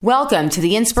Welcome to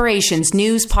the Inspirations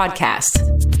News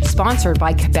Podcast, sponsored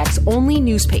by Quebec's only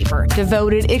newspaper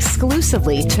devoted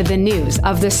exclusively to the news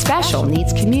of the special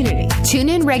needs community. Tune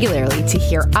in regularly to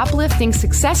hear uplifting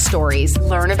success stories,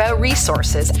 learn about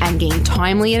resources, and gain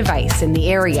timely advice in the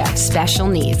area of special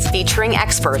needs, featuring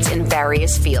experts in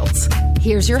various fields.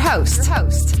 Here's your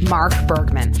host, Mark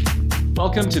Bergman.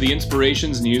 Welcome to the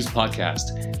Inspirations News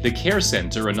Podcast. The C.A.R.E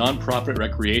Center, a nonprofit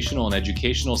recreational and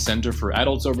educational center for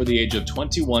adults over the age of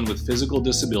 21 with physical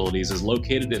disabilities, is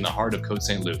located in the heart of Côte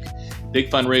Saint-Luc.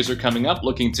 Big fundraiser coming up,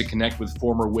 looking to connect with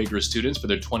former Wager students for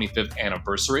their 25th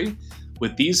anniversary.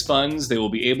 With these funds, they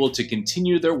will be able to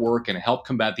continue their work and help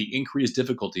combat the increased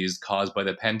difficulties caused by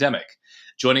the pandemic.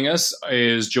 Joining us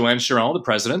is Joanne Charron, the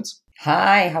president.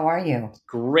 Hi, how are you?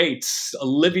 Great.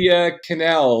 Olivia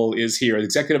Cannell is here,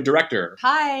 Executive Director.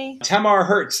 Hi. Tamar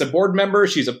Hertz, a board member.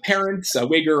 She's a parent, a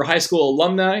Wager High School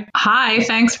alumni. Hi,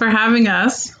 thanks for having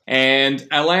us. And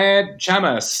Alain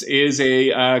Chamas is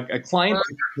a client of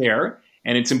C.A.R.E,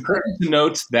 and it's important to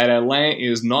note that Alain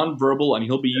is nonverbal and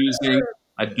he'll be using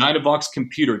a Dynavox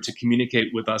computer to communicate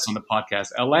with us on the podcast.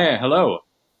 Alain, hello.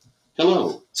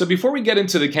 Hello. So before we get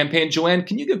into the campaign, Joanne,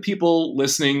 can you give people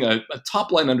listening a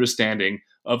top-line understanding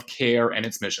of C.A.R.E and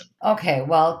its mission? Okay,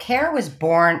 well, C.A.R.E was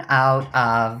born out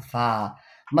of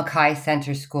Mackay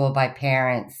Center School by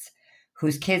parents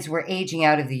whose kids were aging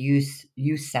out of the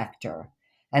youth sector.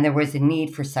 And there was a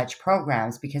need for such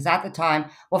programs because at the time,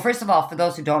 well, first of all, for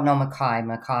those who don't know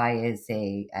Mackay is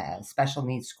a special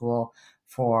needs school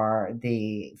for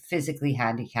the physically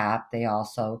handicapped. They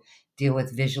also deal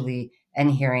with visually and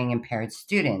hearing impaired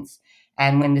students.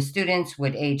 And when the students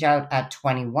would age out at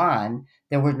 21,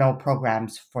 there were no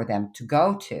programs for them to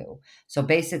go to. So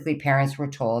basically, parents were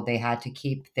told they had to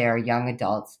keep their young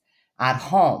adults at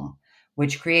home,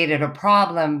 which created a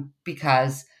problem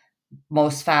because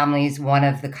most families, one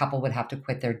of the couple would have to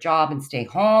quit their job and stay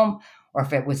home, or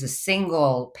if it was a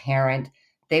single parent,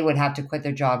 they would have to quit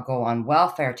their job, go on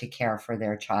welfare to care for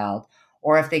their child.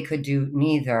 Or if they could do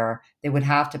neither, they would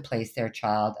have to place their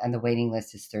child, and the waiting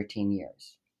list is 13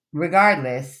 years.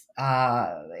 Regardless,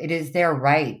 it is their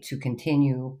right to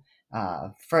continue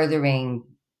furthering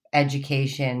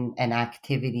education and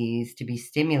activities to be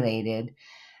stimulated.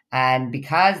 And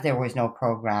because there was no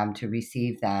program to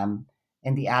receive them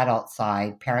in the adult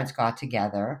side, parents got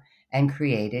together and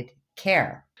created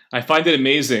C.A.R.E. I find it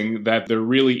amazing that there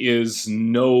really is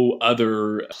no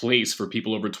other place for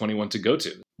people over 21 to go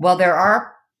to. Well, there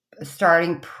are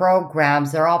starting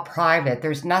programs. They're all private.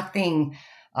 There's nothing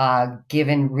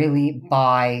given really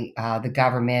by the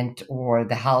government or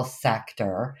the health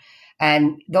sector.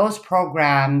 And those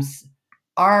programs,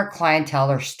 our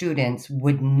clientele or students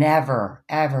would never,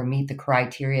 ever meet the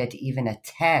criteria to even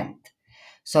attend.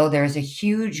 So there's a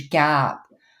huge gap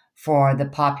for the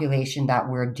population that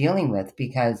we're dealing with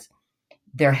because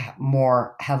they're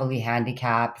more heavily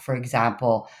handicapped. For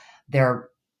example, they're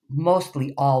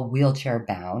mostly all wheelchair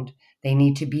bound. They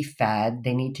need to be fed.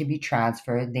 They need to be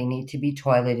transferred. They need to be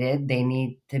toileted. They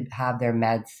need to have their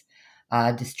meds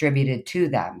distributed to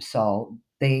them. So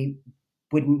they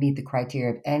wouldn't meet the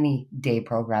criteria of any day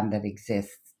program that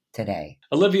exists today.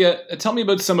 Olivia, tell me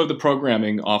about some of the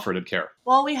programming offered at C.A.R.E.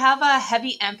 Well, we have a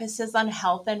heavy emphasis on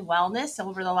health and wellness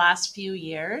over the last few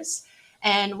years.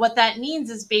 And what that means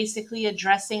is basically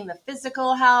addressing the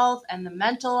physical health and the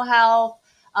mental health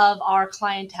of our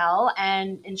clientele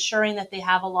and ensuring that they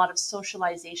have a lot of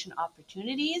socialization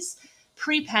opportunities.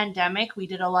 Pre-pandemic, we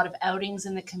did a lot of outings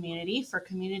in the community for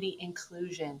community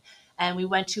inclusion. And we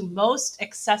went to most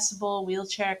accessible,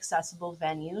 wheelchair accessible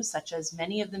venues, such as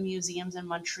many of the museums in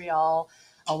Montreal,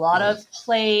 a lot of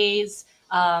plays.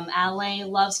 Alain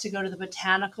loves to go to the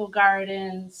botanical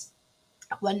gardens.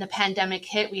 When the pandemic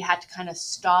hit, we had to kind of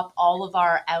stop all of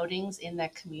our outings in the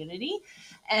community.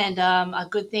 And a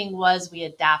good thing was we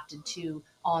adapted to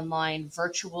online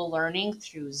virtual learning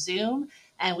through Zoom.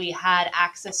 And we had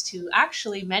access to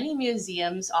actually many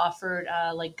museums offered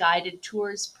like guided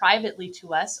tours privately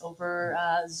to us over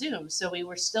Zoom. So we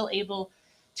were still able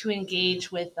to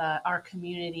engage with our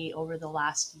community over the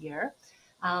last year.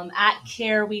 At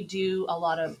C.A.R.E, we do a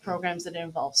lot of programs that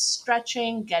involve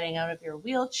stretching, getting out of your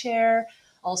wheelchair,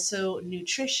 also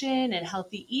nutrition and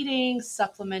healthy eating,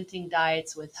 supplementing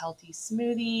diets with healthy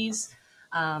smoothies,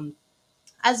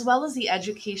 as well as the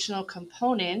educational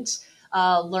component,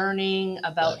 learning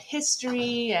about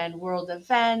history and world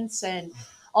events and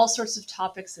all sorts of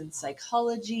topics in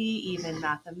psychology, even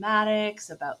mathematics,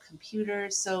 about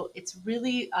computers. So it's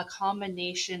really a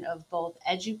combination of both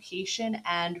education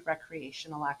and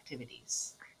recreational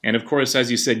activities. And of course,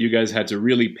 as you said, you guys had to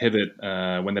really pivot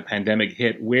when the pandemic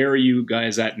hit. Where are you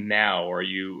guys at now? Are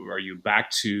you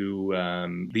back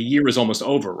to the year is almost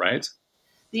over, right?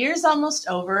 The year's almost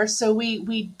over, so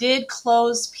we did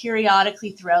close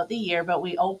periodically throughout the year, but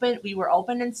we were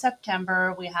open in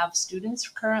September. We have students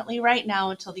currently right now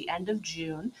until the end of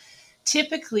June.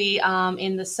 Typically,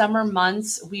 in the summer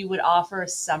months, we would offer a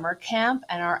summer camp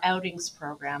and our outings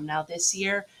program. Now, this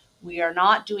year, we are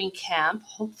not doing camp.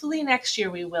 Hopefully, next year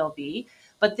we will be.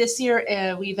 But this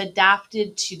year, we've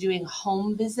adapted to doing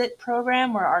home visit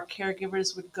program where our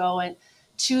caregivers would go and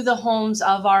to the homes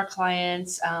of our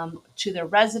clients, to their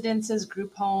residences,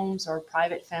 group homes, or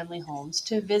private family homes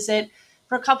to visit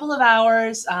for a couple of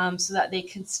hours so that they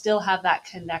can still have that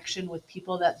connection with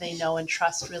people that they know and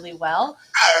trust really well.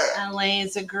 Alain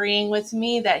is agreeing with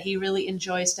me that he really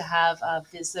enjoys to have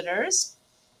visitors.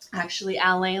 Actually,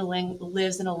 Alain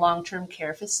lives in a long-term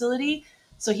care facility,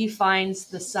 so he finds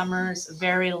the summers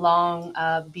very long,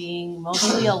 being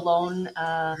mostly alone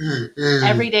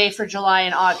every day for July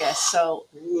and August. So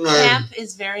camp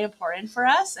is very important for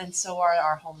us, and so are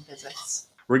our home visits.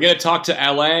 We're going to talk to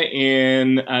Alain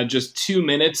in just 2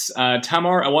 minutes.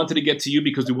 Tamar, I wanted to get to you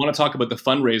because we want to talk about the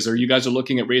fundraiser. You guys are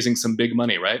looking at raising some big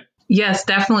money, right? Yes,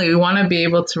 definitely. We want to be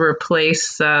able to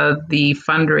replace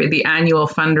the annual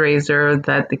fundraiser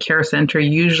that the C.A.R.E Center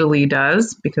usually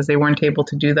does because they weren't able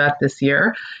to do that this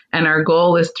year. And our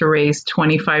goal is to raise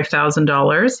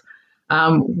 $25,000.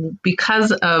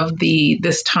 Because of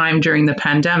this time during the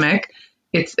pandemic,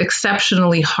 it's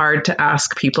exceptionally hard to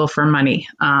ask people for money.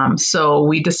 So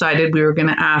we decided we were going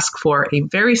to ask for a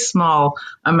very small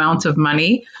amount of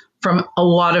money from a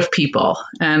lot of people.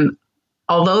 And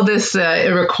although this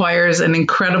it requires an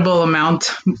incredible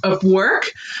amount of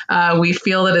work, we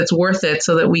feel that it's worth it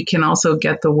so that we can also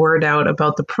get the word out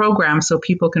about the program so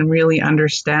people can really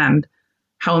understand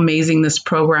how amazing this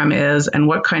program is and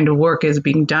what kind of work is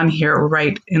being done here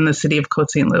right in the city of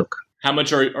Côte-Saint-Luc. How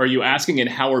much are you asking and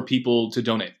how are people to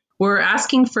donate? We're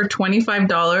asking for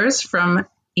 $25 from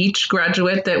each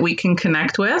graduate that we can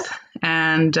connect with.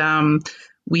 And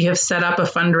we have set up a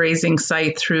fundraising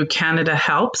site through Canada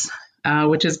Helps,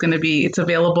 which is going to it's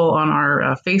available on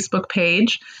our Facebook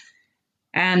page.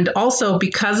 And also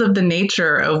because of the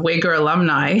nature of Wagar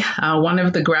alumni, one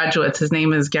of the graduates, his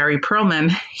name is Gary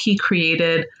Perlman, he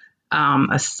created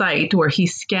a site where he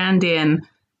scanned in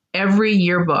every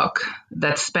yearbook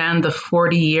that spanned the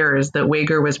 40 years that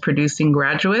Wagar was producing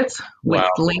graduates with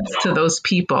links to those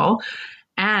people.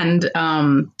 And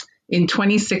in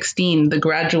 2016, the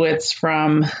graduates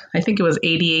from, I think it was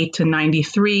 88 to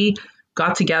 93,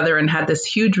 got together and had this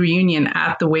huge reunion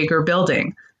at the Wagar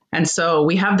building. And so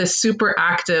we have this super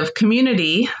active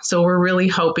community. So we're really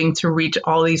hoping to reach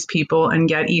all these people and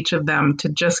get each of them to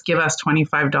just give us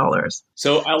 $25.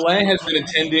 So Alain has been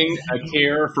attending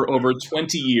C.A.R.E for over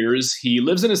 20 years. He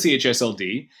lives in a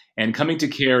CHSLD, and coming to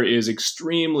C.A.R.E is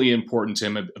extremely important to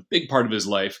him, a big part of his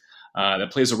life that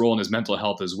plays a role in his mental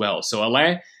health as well. So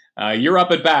Alain, you're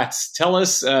up at bats. Tell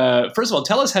us, first of all,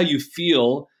 tell us how you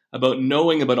feel about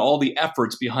knowing about all the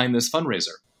efforts behind this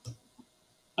fundraiser.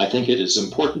 I think it is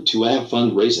important to have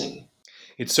fundraising.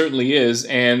 It certainly is.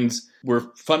 And we're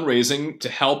fundraising to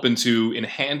help and to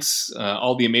enhance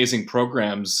all the amazing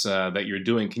programs that you're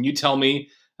doing. Can you tell me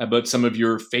about some of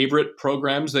your favorite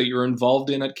programs that you're involved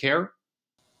in at C.A.R.E?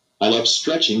 I love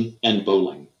stretching and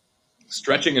bowling.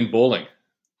 Stretching and bowling.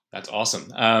 That's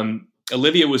awesome.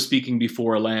 Olivia was speaking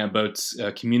before Alain about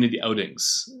community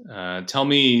outings. Tell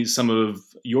me some of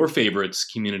your favorite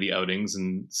community outings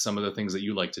and some of the things that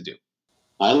you like to do.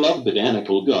 I love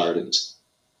botanical gardens.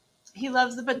 He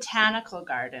loves the botanical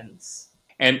gardens.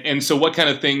 And so what kind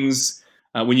of things,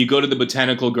 when you go to the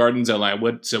botanical gardens, Alain,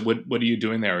 what are you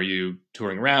doing there? Are you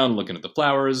touring around, looking at the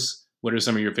flowers? What are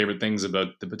some of your favorite things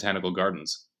about the botanical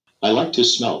gardens? I like to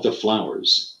smell the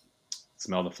flowers.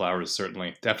 Smell the flowers,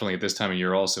 certainly. Definitely at this time of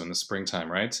year also, in the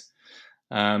springtime, right?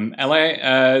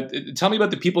 Alain, tell me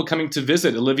about the people coming to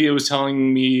visit. Olivia was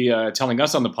telling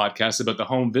us on the podcast about the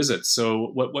home visits.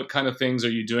 So what kind of things are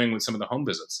you doing with some of the home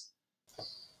visits?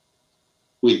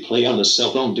 We play on the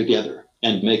cell phone together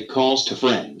and make calls to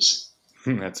friends.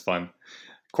 That's fun.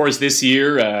 Of course, this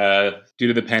year, due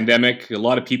to the pandemic, a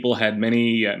lot of people had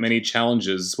many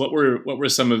challenges. What were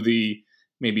some of the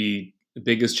maybe the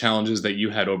biggest challenges that you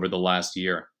had over the last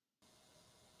year?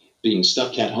 Being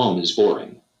stuck at home is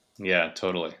boring. Yeah,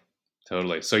 totally.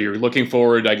 So you're looking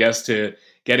forward, I guess, to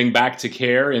getting back to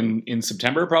C.A.R.E in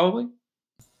September, probably?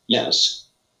 Yes.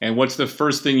 And what's the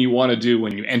first thing you want to do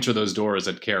when you enter those doors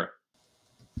at C.A.R.E?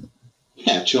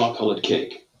 Have chocolate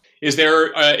cake. Is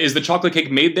the chocolate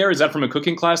cake made there? Is that from a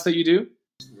cooking class that you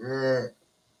do?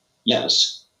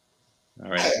 Yes. All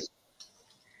right.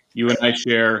 You and I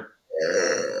share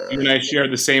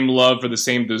the same love for the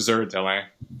same dessert, Alain.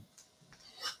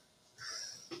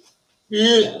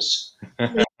 Yes.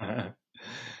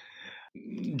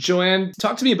 Joanne,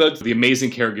 talk to me about the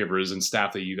amazing caregivers and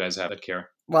staff that you guys have at C.A.R.E.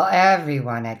 Well,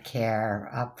 everyone at CARE,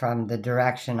 up from the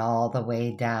direction all the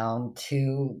way down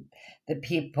to the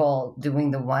people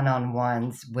doing the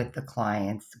one-on-ones with the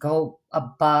clients, go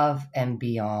above and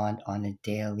beyond on a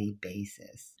daily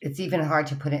basis. It's even hard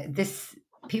to put it this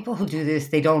people who do this,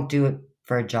 they don't do it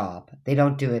for a job. They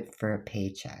don't do it for a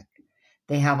paycheck.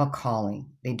 They have a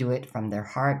calling. They do it from their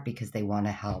heart because they want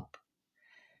to help.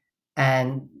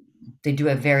 And they do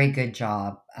a very good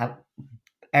job at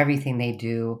everything they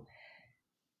do.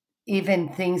 Even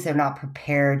things they're not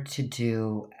prepared to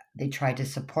do, they try to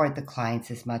support the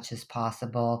clients as much as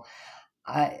possible,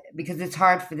 because it's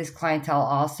hard for this clientele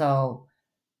also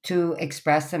to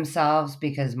express themselves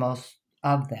because most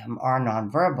of them are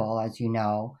nonverbal, as you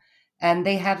know, and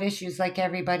they have issues like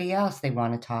everybody else they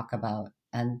want to talk about.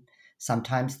 And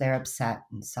sometimes they're upset,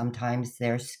 and sometimes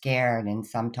they're scared, and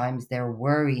sometimes they're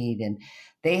worried, and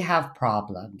they have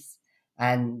problems.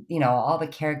 And, all the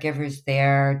caregivers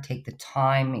there take the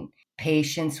time and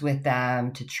patience with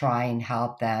them to try and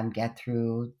help them get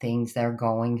through things they're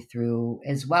going through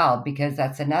as well, because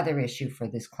that's another issue for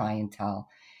this clientele.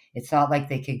 It's not like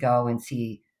they could go and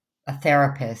see a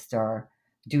therapist or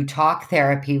do talk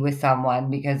therapy with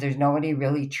someone because there's nobody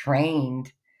really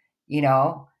trained, you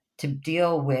know, to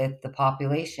deal with the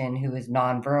population who is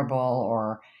nonverbal,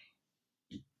 or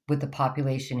with the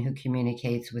population who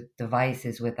communicates with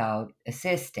devices without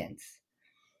assistance.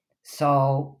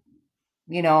 So,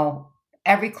 you know,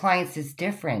 every client is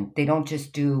different. They don't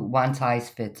just do one size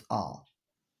fits all.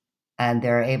 And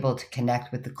they're able to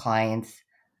connect with the clients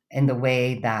in the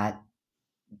way that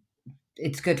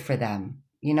it's good for them.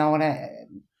 Do you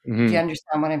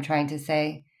understand what I'm trying to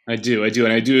say? I do,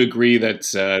 and I do agree that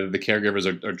the caregivers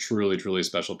are truly, truly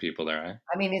special people there. Eh?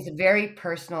 I mean, it's a very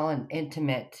personal and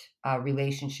intimate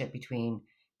relationship between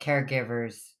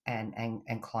caregivers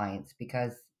and clients,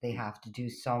 because they have to do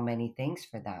so many things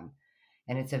for them.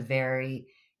 And it's a very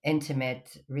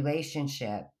intimate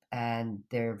relationship, and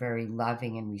they're very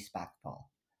loving and respectful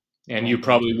the And way you they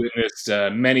probably do. witnessed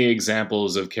many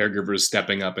examples of caregivers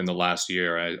stepping up in the last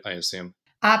year, I assume.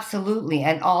 Absolutely.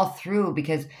 And all through,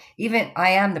 because even I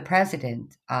am the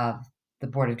president of the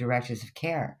board of directors of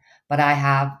CARE, but I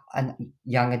have a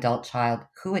young adult child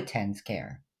who attends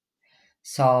CARE.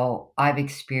 So I've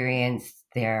experienced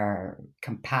their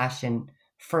compassion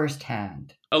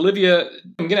firsthand. Olivia,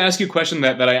 I'm going to ask you a question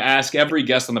that I ask every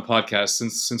guest on the podcast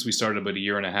since we started about a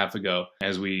year and a half ago,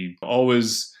 as we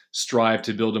always strive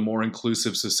to build a more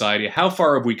inclusive society. How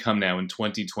far have we come now in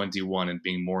 2021 in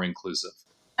being more inclusive?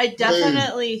 I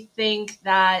definitely think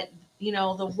that,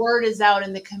 the word is out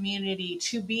in the community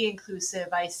to be inclusive.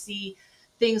 I see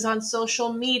things on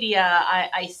social media.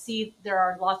 I see there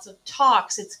are lots of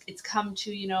talks. It's come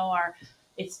to,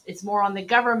 it's more on the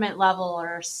government level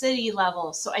or city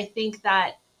level. So I think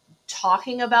that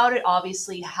talking about it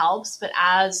obviously helps, but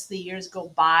as the years go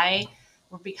by,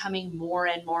 we're becoming more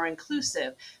and more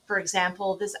inclusive. For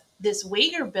example, this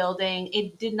Wager building,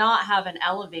 it did not have an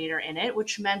elevator in it,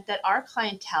 which meant that our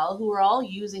clientele, who were all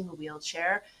using a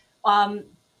wheelchair,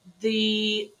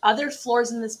 the other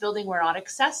floors in this building were not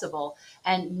accessible.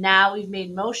 And now we've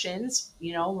made motions,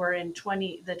 we're in the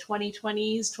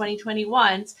 2020s,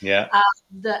 2021s. Yeah.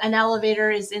 An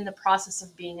elevator is in the process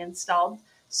of being installed,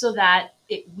 so that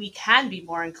we can be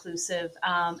more inclusive,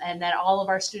 and that all of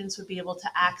our students would be able to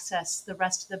access the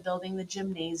rest of the building, the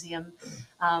gymnasium,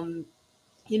 and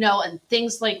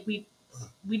things like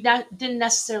didn't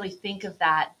necessarily think of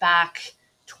that back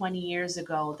 20 years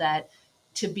ago, that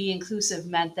to be inclusive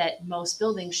meant that most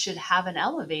buildings should have an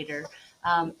elevator.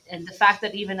 And the fact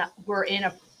that even we're in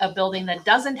a building that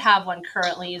doesn't have one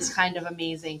currently is kind of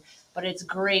amazing. But it's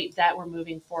great that we're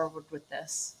moving forward with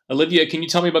this. Olivia, can you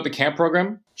tell me about the camp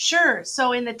program? Sure.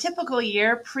 So in the typical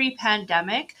year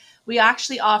pre-pandemic, we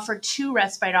actually offered 2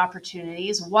 respite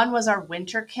opportunities. One was our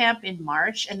winter camp in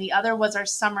March, and the other was our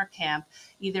summer camp,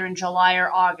 either in July or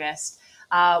August.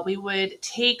 We would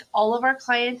take all of our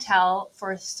clientele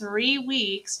for 3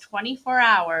 weeks, 24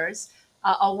 hours,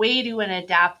 away to an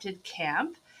adapted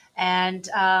camp. And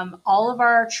all of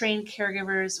our trained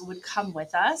caregivers would come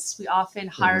with us. We often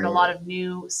hired a lot of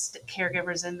new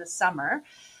caregivers in the summer.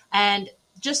 And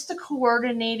just the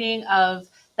coordinating of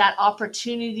that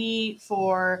opportunity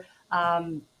for,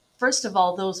 first of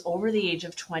all, those over the age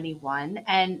of 21,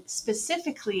 and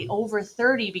specifically over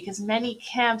 30, because many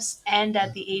camps end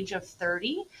at the age of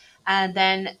 30. And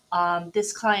then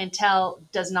this clientele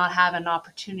does not have an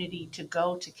opportunity to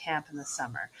go to camp in the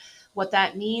summer. What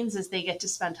that means is they get to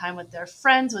spend time with their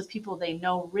friends, with people they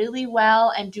know really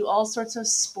well, and do all sorts of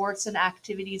sports and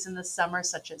activities in the summer,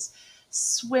 such as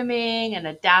swimming and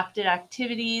adapted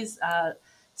activities,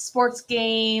 sports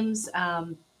games.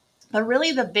 But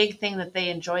really, the big thing that they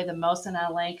enjoy the most, and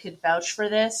Alain could vouch for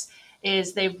this,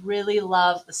 is they really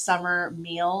love the summer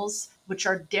meals, which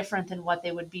are different than what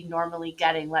they would be normally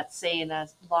getting, let's say, in a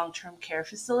long-term care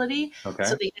facility. Okay.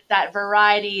 So they get that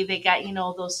variety. They got,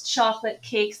 those chocolate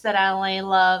cakes that Alain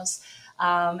loves.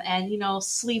 And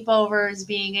sleepovers,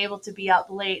 being able to be up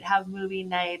late, have movie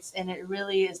nights, and it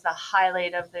really is the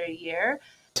highlight of their year.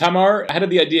 Tamar, how did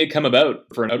the idea come about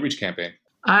for an outreach campaign?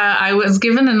 I was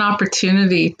given an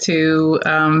opportunity to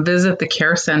visit the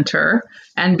care center.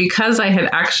 And because I had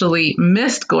actually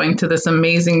missed going to this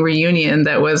amazing reunion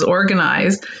that was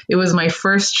organized, it was my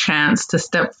first chance to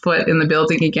step foot in the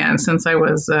building again since I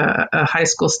was a high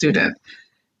school student.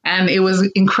 And it was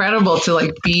incredible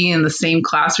to be in the same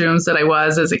classrooms that I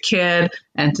was as a kid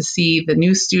and to see the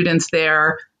new students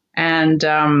there. And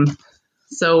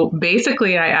so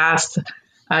basically I asked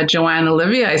Joanne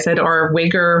Olivia, I said, are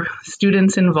Wager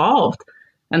students involved?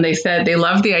 And they said they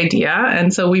loved the idea.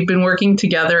 And so we've been working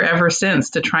together ever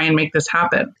since to try and make this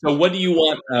happen. So what do you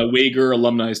want Wager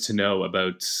alumni to know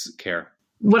about C.A.R.E?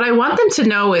 What I want them to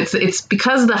know is it's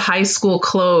because the high school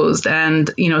closed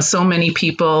and, so many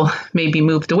people maybe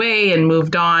moved away and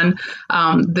moved on.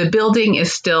 The building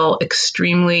is still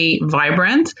extremely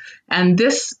vibrant. And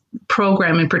this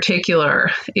program in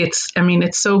particular, it's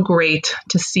so great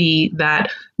to see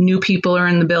that new people are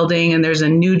in the building and there's a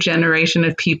new generation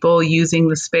of people using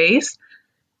the space.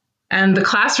 And the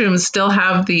classrooms still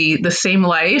have the same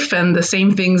life and the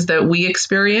same things that we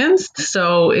experienced.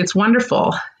 So it's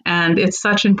wonderful. And it's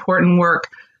such important work.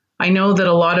 I know that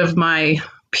a lot of my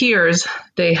peers,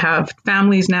 they have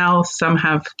families now, some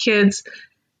have kids,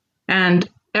 and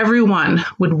everyone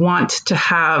would want to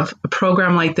have a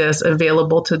program like this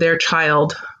available to their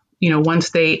child,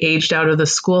 once they aged out of the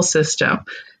school system.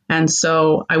 And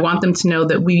so I want them to know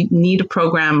that we need a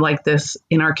program like this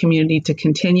in our community to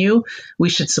continue. We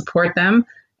should support them,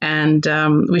 and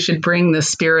we should bring the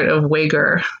spirit of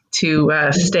Wager to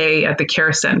stay at the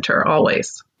care center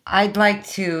always. I'd like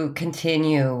to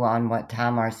continue on what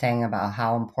Tamar's saying about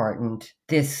how important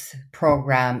this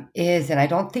program is. And I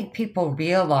don't think people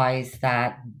realize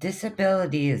that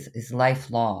disability is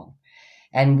lifelong.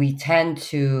 And we tend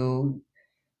to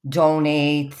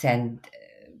donate and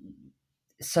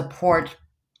support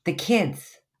the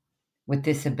kids with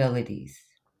disabilities.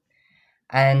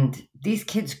 And these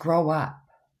kids grow up.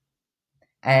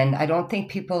 And I don't think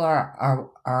people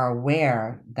are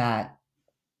aware that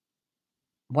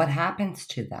what happens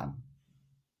to them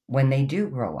when they do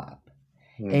grow up.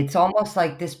 It's almost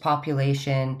like this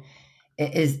population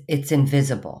it's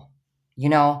invisible.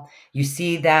 You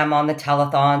see them on the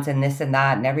telethons and this and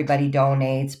that, and everybody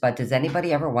donates, but does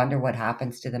anybody ever wonder what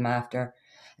happens to them after?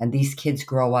 And these kids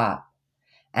grow up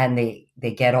and they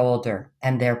get older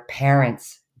and their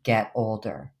parents get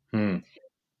older.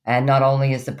 And not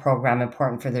only is the program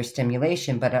important for their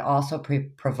stimulation, but it also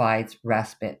provides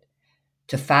respite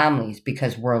to families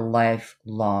because we're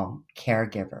lifelong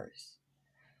caregivers.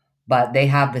 But they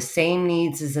have the same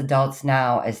needs as adults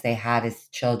now as they had as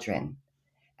children.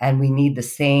 And we need the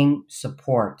same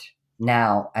support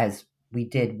now as we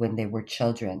did when they were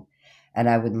children. And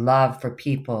I would love for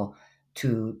people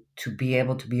to be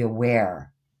able to be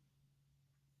aware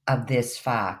of this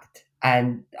fact.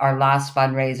 And our last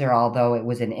fundraiser, although it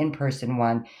was an in-person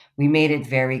one, we made it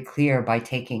very clear by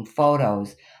taking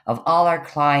photos of all our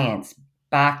clients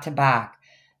back to back,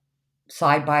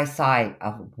 side by side,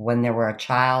 of when they were a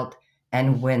child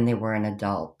and when they were an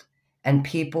adult. And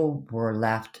people were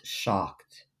left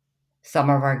shocked. Some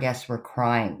of our guests were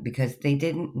crying because they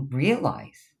didn't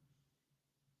realize.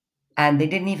 And they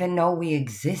didn't even know we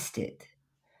existed.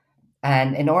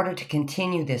 And in order to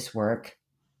continue this work,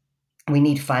 we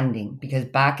need funding, because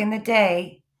back in the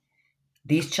day,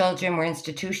 these children were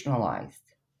institutionalized.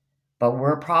 But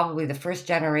we're probably the first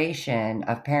generation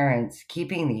of parents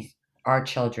keeping our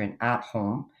children at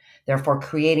home, therefore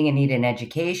creating a need in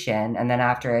education, and then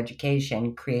after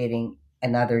education, creating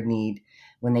another need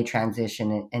when they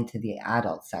transition into the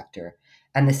adult sector.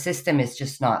 And the system is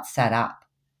just not set up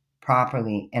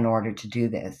properly in order to do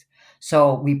this.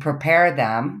 So we prepare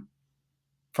them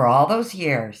for all those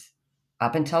years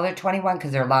up until they're 21,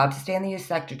 because they're allowed to stay in the youth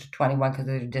sector to 21 because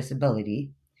of their disability.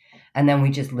 And then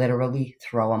we just literally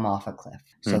throw them off a cliff.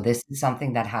 So this is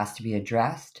something that has to be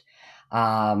addressed.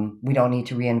 We don't need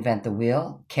to reinvent the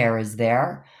wheel. C.A.R.E is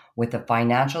there. with the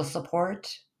financial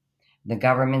support, the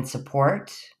government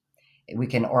support, we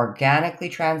can organically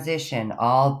transition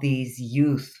all these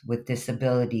youth with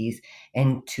disabilities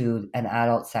into an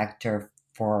adult sector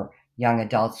for young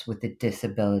adults with the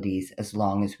disabilities, as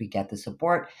long as we get the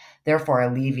support, therefore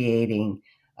alleviating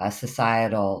a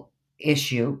societal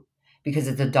issue, because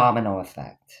it's a domino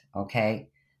effect, okay?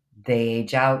 They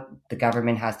age out, the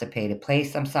government has to pay to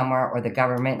place them somewhere, or the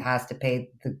government has to pay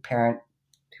the parent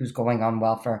who's going on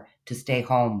welfare to stay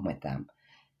home with them.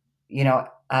 You know,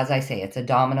 as I say, it's a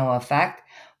domino effect,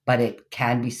 but it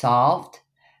can be solved.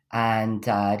 And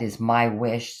it is my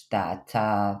wish that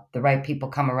the right people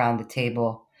come around the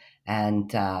table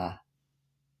and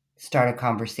start a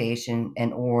conversation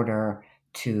in order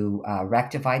to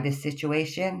rectify this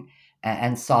situation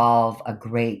and solve a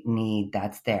great need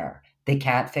that's there. They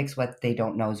can't fix what they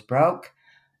don't know is broke.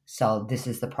 So this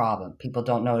is the problem. People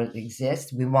don't know it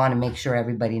exists. We want to make sure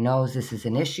everybody knows this is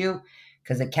an issue,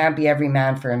 because it can't be every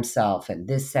man for himself. And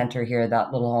this center here,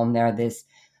 that little home there,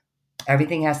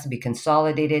 everything has to be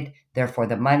consolidated. Therefore,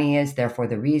 the money is, therefore,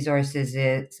 the resources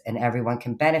is, and everyone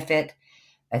can benefit.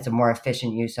 It's a more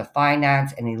efficient use of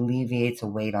finance and alleviates a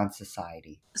weight on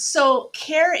society. So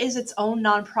C.A.R.E is its own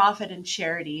nonprofit and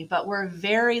charity, but we're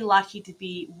very lucky to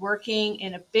be working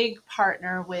in a big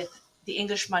partner with the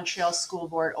English Montreal School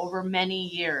Board over many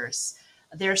years.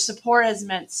 Their support has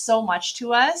meant so much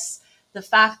to us. The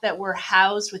fact that we're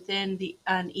housed within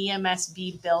an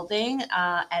EMSB building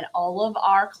and all of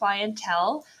our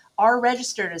clientele are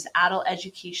registered as adult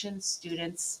education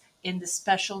students in the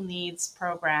special needs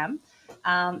program.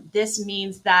 This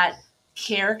means that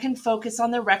C.A.R.E can focus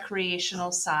on the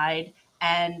recreational side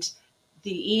and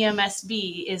the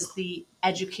EMSB is the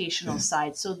educational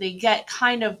side. So they get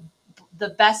kind of the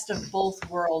best of both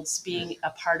worlds being a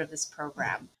part of this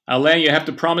program. Alain, you have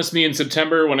to promise me in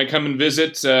September when I come and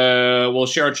visit, we'll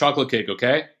share a chocolate cake,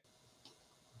 okay?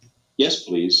 Yes,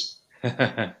 please.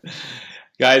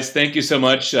 Guys, thank you so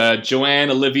much. Joanne,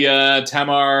 Olivia,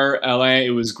 Tamar, Alain,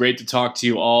 it was great to talk to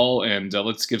you all. And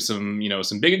let's give some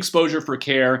big exposure for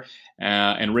C.A.R.E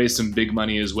and raise some big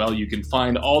money as well. You can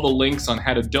find all the links on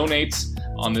how to donate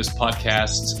on this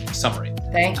podcast summary.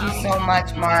 Thank you so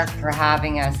much, Mark, for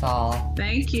having us all.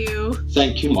 Thank you.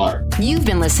 Thank you, Mark. You've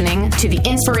been listening to the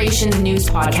Inspirations News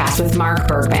Podcast with Mark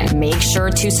Bergman. Make sure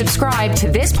to subscribe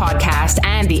to this podcast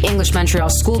and the English Montreal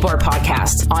School Board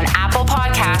podcast on Apple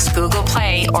Podcasts, Google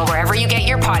Play, or wherever you get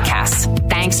your podcasts.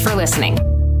 Thanks for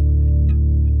listening.